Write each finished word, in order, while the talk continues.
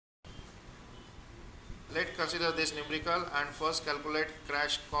Let's consider this numerical and first calculate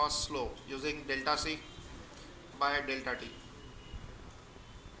crash cost slope using delta C by delta T.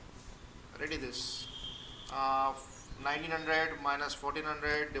 Ready this. 1900 minus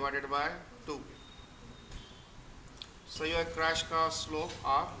 1400 divided by 2. So your crash cost slope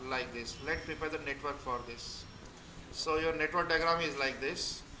are like this. Let's prepare the network for this. So your network diagram is like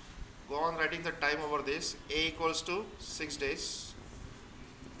this. Go on writing the time over this. A equals to 6 days.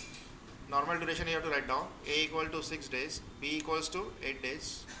 Normal duration you have to write down. A equal to 6 days. B equals to 8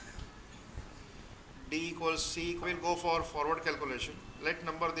 days. D equals C. We'll go for forward calculation. Let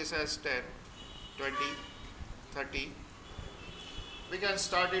number this as 10, 20, 30. We can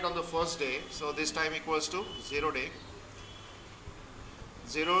start it on the first day. So this time equals to 0 day.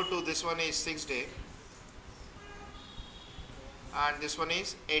 0 to this one is 6 day. And this one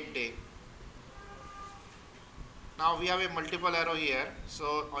is 8 day. Now we have a multiple arrow here.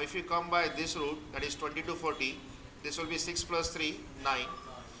 So if you come by this route, that is 20 to 40, this will be 6 plus 3, 9.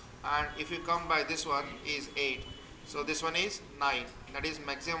 And if you come by this one is 8. So this one is 9. That is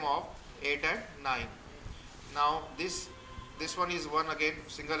maximum of 8 and 9. Now this one is 1 again,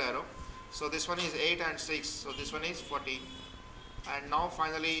 single arrow. So this one is 8 and 6. So this one is 40. And now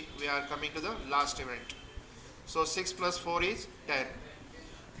finally we are coming to the last event. So 6 plus 4 is 10.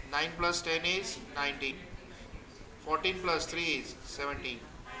 9 plus 10 is 19. 14 plus 3 is 17.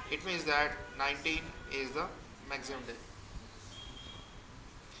 It means that 19 is the maximum day.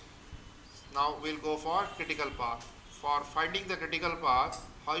 Now we'll go for critical path. For finding the critical path,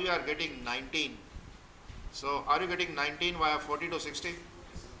 how you are getting 19? So are you getting 19 via 40 to 60?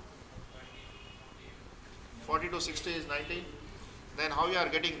 40 to 60 is 19. Then how you are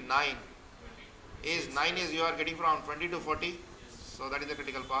getting 9? Is 9 is you are getting from 20 to 40. So that is the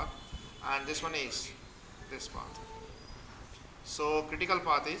critical path. And this one is this path. So critical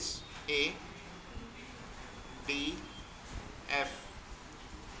path is A, D, F.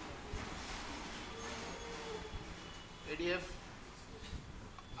 ADF,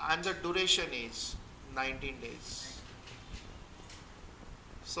 and the duration is 19 days.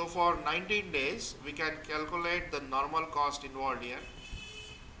 So for 19 days we can calculate the normal cost involved here,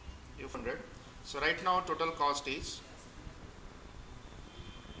 100. So right now total cost is,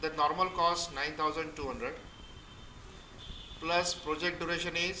 the normal cost 9200 plus project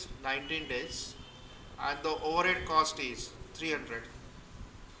duration is 19 days and the overhead cost is 300.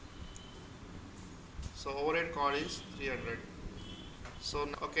 So overhead cost is 300. So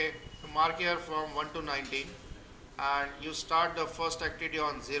okay, mark here from 1 to 19 and you start the first activity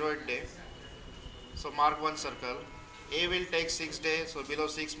on 0th day. So mark one circle. A will take 6 days, so below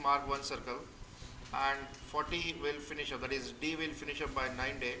 6 mark one circle, and 40 will finish up, that is D will finish up by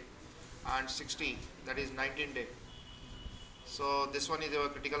 9 day, and 60, that is 19 day. So this one is our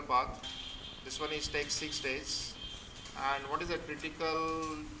critical path. This one is take 6 days. And what is the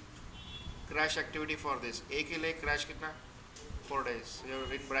critical crash activity for this? A ke liye crash kitna? 4 days.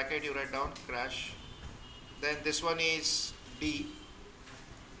 In bracket you write down crash. Then this one is D,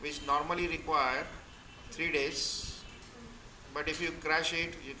 which normally require 3 days, but if you crash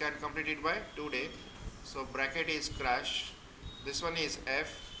it you can complete it by 2 days. So bracket is crash. This one is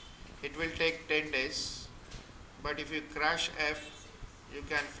F, it will take 10 days, but if you crash F you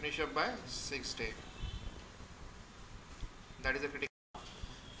can finish up by 6 days. That is the critical.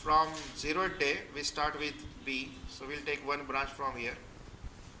 From 0th day we start with B, so we'll take one branch from here,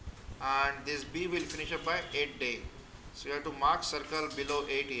 and this B will finish up by 8 day. So you have to mark circle below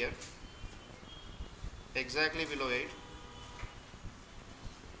 8 here, exactly below 8,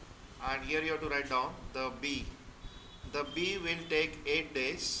 and here you have to write down the B. The B will take 8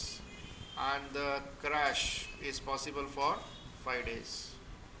 days and the crash is possible for 5 days.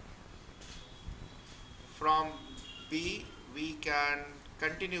 From B we can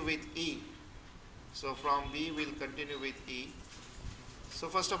continue with E. So from B we'll continue with E. So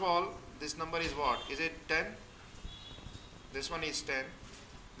first of all, this number is what? Is it 10? This one is 10.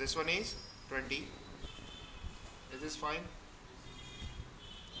 This one is 20. Is this fine?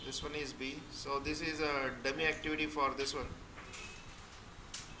 This one is B. So this is a dummy activity for this one.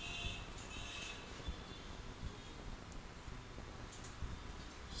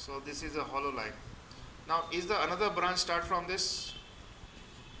 So this is a hollow line. Now is the another branch start from this?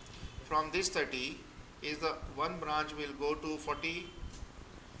 From this 30, is the one branch will go to 40.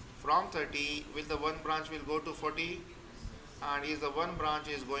 From 30, will the one branch will go to 40, and is the one branch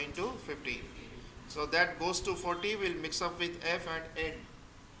is going to 50. So that goes to 40 will mix up with F and N,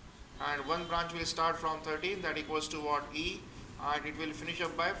 and one branch will start from 13, that equals to what? E, and it will finish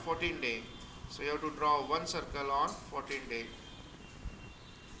up by 14 day. So you have to draw one circle on 14 day.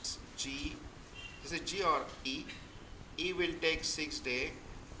 G, This is G or E. E will take 6 days,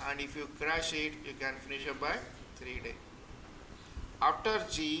 and if you crash it, you can finish up by 3 days. After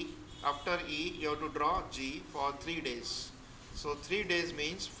E, you have to draw G for 3 days. So 3 days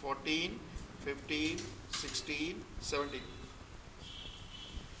means 14, 15, 16, 17.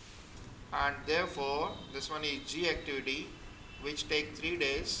 And therefore, this one is G activity, which take 3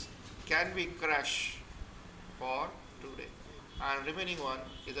 days, can be crashed for 2 days. And remaining one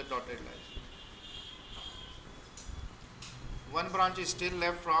is a dotted line. One branch is still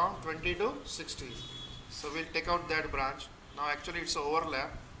left from 20 to 60. So we'll take out that branch. Now actually it's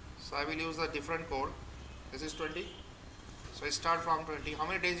overlap. So I will use a different code. This is 20. So I start from 20. How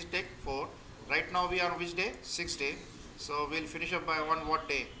many days it take? 4. Right now we are on which day? 6 day. So we'll finish up by one what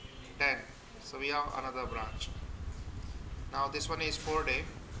day? 10. So we have another branch. Now this one is 4 day.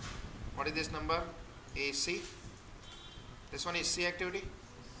 What is this number? A C. This one is C activity.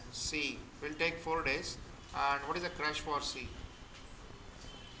 C will take 4 days. And what is the crash for C?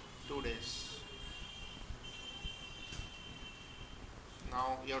 2 days.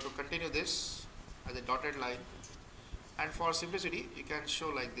 Now you have to continue this as a dotted line. And for simplicity, you can show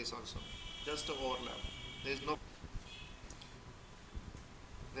like this also. Just to overlap. There is no.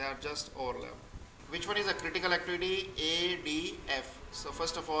 They are just overlap. Which one is a critical activity? A, D, F. So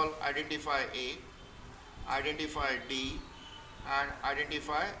first of all, identify A, identify D, and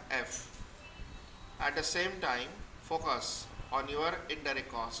identify F. At the same time, focus on your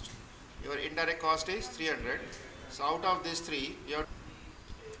indirect cost. Your indirect cost is 300. So out of these 3,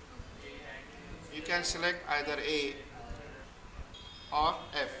 you can select either A or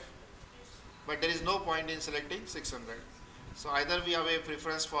F. But there is no point in selecting 600. So either we have a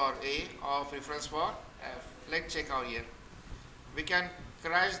preference for A or preference for F. Let's check out here. We can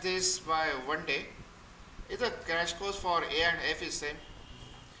crash this by 1 day. If the crash cost for A and F is same,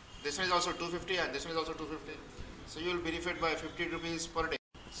 this one is also 250 and this one is also 250. So you will benefit by 50 rupees per day.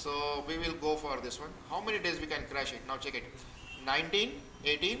 So we will go for this one. How many days we can crash it? Now check it. 19,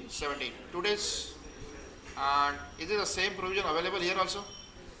 18, 17. 2 days. And is it the same provision available here also?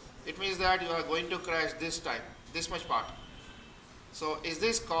 It means that you are going to crash this time, this much part. So is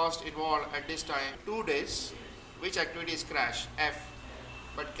this cost involved at this time? 2 days. Which activity is crash? F.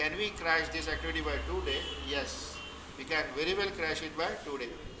 But can we crash this activity by 2 days? Yes. We can very well crash it by 2 days.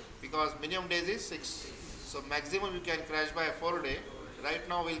 Because minimum days is 6. So maximum you can crash by 4 days. Right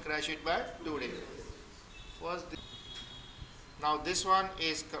now we'll crash it by 2 days. Now this one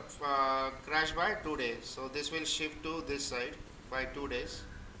is crashed by 2 days. So this will shift to this side by 2 days.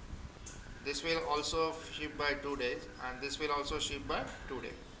 This will also shift by 2 days, and this will also shift by 2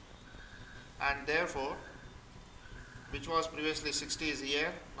 days. And therefore, which was previously 60 is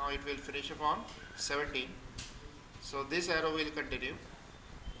here, now it will finish upon 17. So this arrow will continue,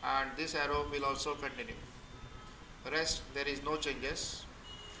 and this arrow will also continue. Rest, there is no changes.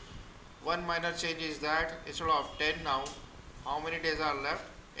 One minor change is that instead of 10 now, how many days are left?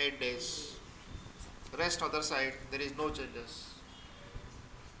 8 days. Rest other side, there is no changes.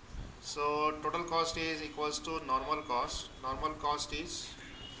 So total cost is equals to normal cost. Normal cost is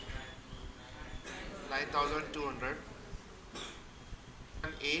 9,200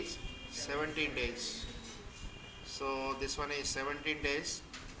 and is 17 days. So this one is 17 days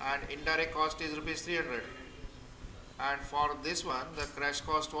and indirect cost is rupees 300. And for this one the crash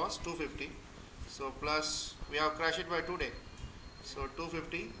cost was 250. So plus we have crashed it by 2 days. So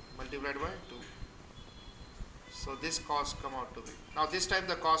 250 multiplied by 2. So this cost come out to be. Now this time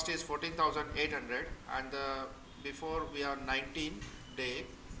the cost is 14,800 and before we are 19 day,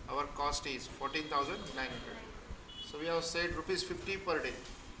 our cost is 14,900. So we have saved rupees 50 per day.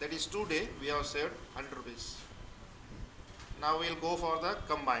 That is 2 days we have saved 100 rupees. Now we will go for the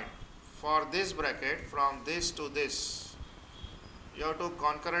combined. For this bracket from this to this, you have to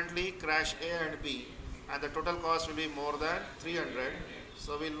concurrently crash A and B and the total cost will be more than 300.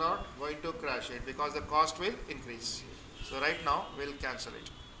 So we will not going to crash it because the cost will increase. So right now we will cancel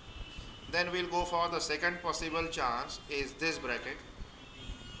it. Then we will go for the second possible chance is this bracket.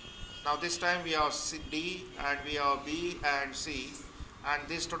 Now this time we have D and we have B and C, and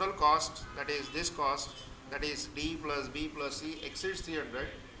this total cost, that is this cost, that is D plus B plus C exceeds 300.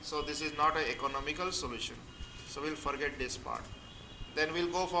 So this is not an economical solution. So we will forget this part. Then we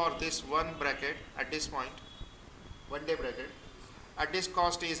will go for this one bracket at this point, 1 day bracket. At this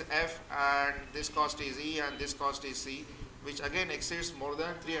cost is F and this cost is E and this cost is C, which again exceeds more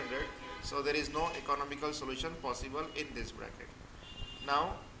than 300. So there is no economical solution possible in this bracket.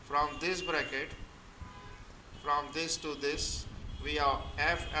 Now from this bracket, from this to this, we have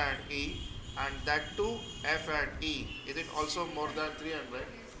F and E, and that too F and E. Is it also more than 300?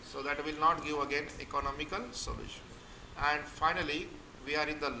 So that will not give again economical solution. And finally, we are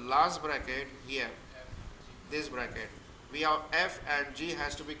in the last bracket here, this bracket. We have F and G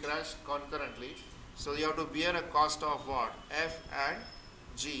has to be crashed concurrently. So you have to bear a cost of what? F and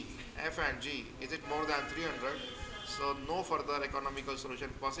G. F and G. Is it more than 300? So no further economical solution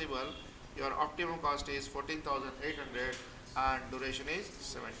possible. Your optimum cost is 14,800 and duration is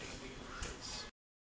 70.